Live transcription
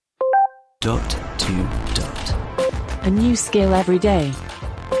Dot to dot. A new skill every day.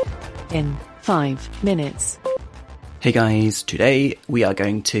 In 5 minutes. Hey guys, today we are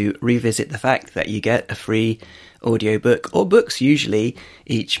going to revisit the fact that you get a free audiobook, or books usually,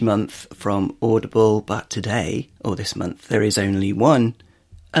 each month from Audible, but today, or this month, there is only one.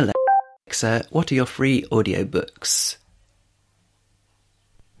 Alexa, what are your free audiobooks?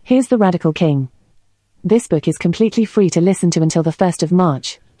 Here's The Radical King. This book is completely free to listen to until the 1st of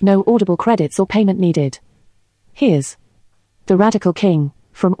March. No Audible credits or payment needed. Here's The Radical King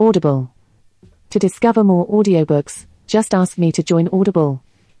from Audible. To discover more audiobooks, just ask me to join Audible.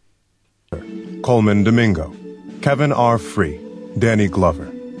 Coleman Domingo, Kevin R. Free, Danny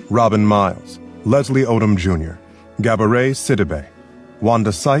Glover, Robin Miles, Leslie Odom Jr., Gabourey Sidibe,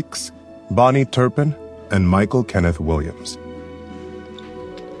 Wanda Sykes, Bonnie Turpin, and Michael Kenneth Williams.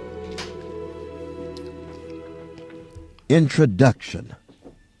 Introduction.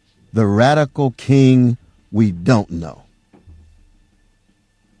 The Radical King We Don't Know.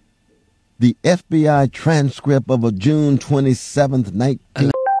 The FBI transcript of a June 27th,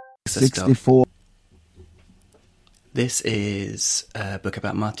 1964. This is a book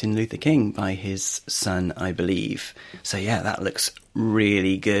about Martin Luther King by his son, I believe. So yeah, that looks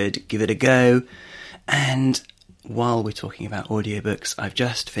really good. Give it a go. And while we're talking about audiobooks, I've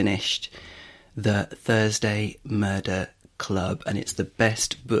just finished The Thursday Murder Club, and it's the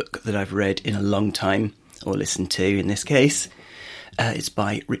best book that I've read in a long time, or listened to in this case. It's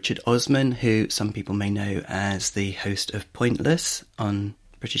by Richard Osman, who some people may know as the host of Pointless on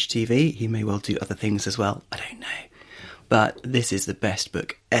British TV. He may well do other things as well, I don't know. But this is the best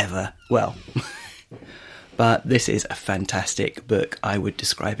book ever. Well, but this is a fantastic book. I would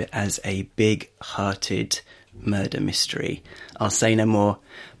describe it as a big-hearted murder mystery. I'll say no more.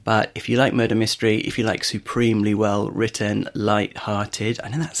 But if you like murder mystery, if you like supremely well-written, light-hearted, I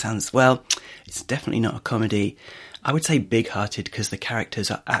know that sounds, well, it's definitely not a comedy. I would say big-hearted because the characters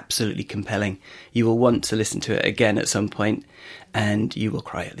are absolutely compelling. You will want to listen to it again at some point, and you will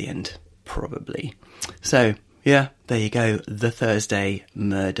cry at the end, probably. So, yeah, there you go. The Thursday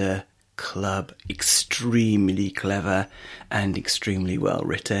Murder Club. Extremely clever and extremely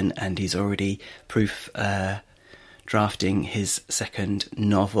well-written, and he's already drafting his second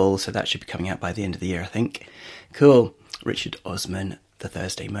novel, so that should be coming out by the end of the year, I think. Cool. Richard Osman, The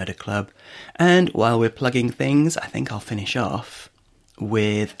Thursday Murder Club. And while we're plugging things, I think I'll finish off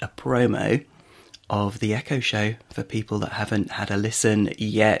with a promo of The Echo Show for people that haven't had a listen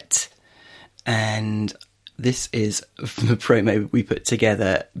yet. And this is the promo we put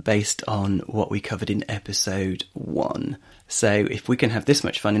together based on what we covered in episode 1. So if we can have this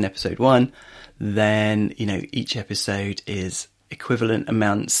much fun in episode 1, then, you know, each episode is equivalent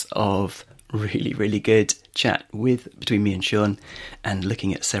amounts of really, really good chat between me and Sean, and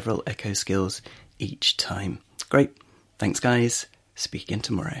looking at several echo skills each time. Great. Thanks, guys. Speak again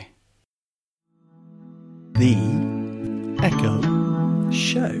tomorrow. The Echo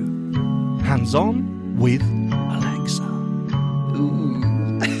Show. Hands-on with Alexa. Ooh.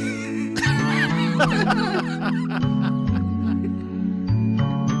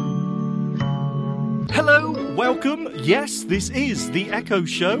 Hello, welcome. Yes, this is The Echo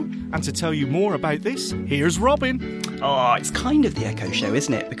Show. And to tell you more about this, here's Robin. Oh, it's kind of The Echo Show,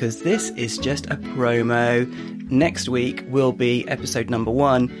 isn't it? Because this is just a promo. Next week will be episode number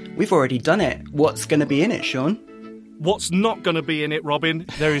 1. We've already done it. What's going to be in it, Sean? What's not going to be in it, Robin?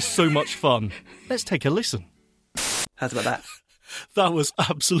 There is so much fun. Let's take a listen. How's about that? That was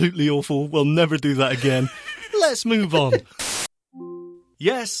absolutely awful. We'll never do that again. Let's move on.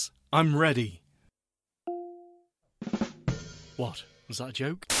 Yes, I'm ready. What? Was that a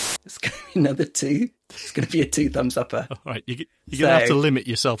joke? It's going to be another 2. It's going to be a 2 thumbs upper. All right, you're going to have to limit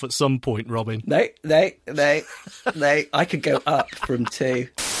yourself at some point, Robin. No. I could go up from 2.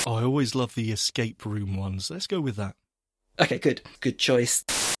 Oh, I always love the escape room ones. Let's go with that. Okay, good. Good choice.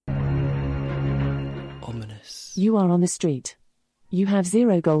 Ominous. You are on the street. You have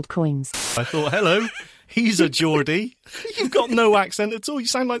 0 gold coins. I thought, hello, he's a Geordie. You've got no accent at all. You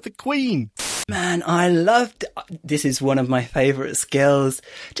sound like the Queen. Man, I loved it. This is one of my favourite skills.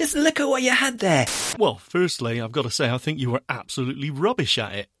 Just look at what you had there. Well, firstly, I've got to say, I think you were absolutely rubbish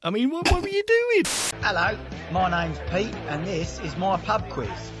at it. I mean, what were you doing? Hello, my name's Pete, and this is my pub quiz.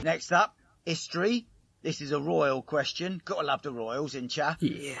 Next up, history. This is a royal question. Gotta love the royals, ain't ya?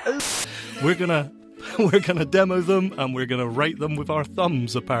 Yeah. We're gonna demo them, and we're gonna rate them with our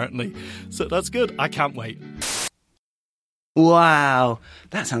thumbs, apparently. So that's good. I can't wait. Wow,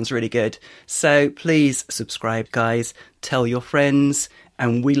 that sounds really good. So please subscribe, guys. Tell your friends,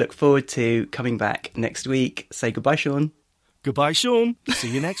 and we look forward to coming back next week. Say goodbye, Sean. Goodbye, Sean. See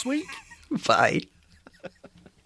you next week. Bye.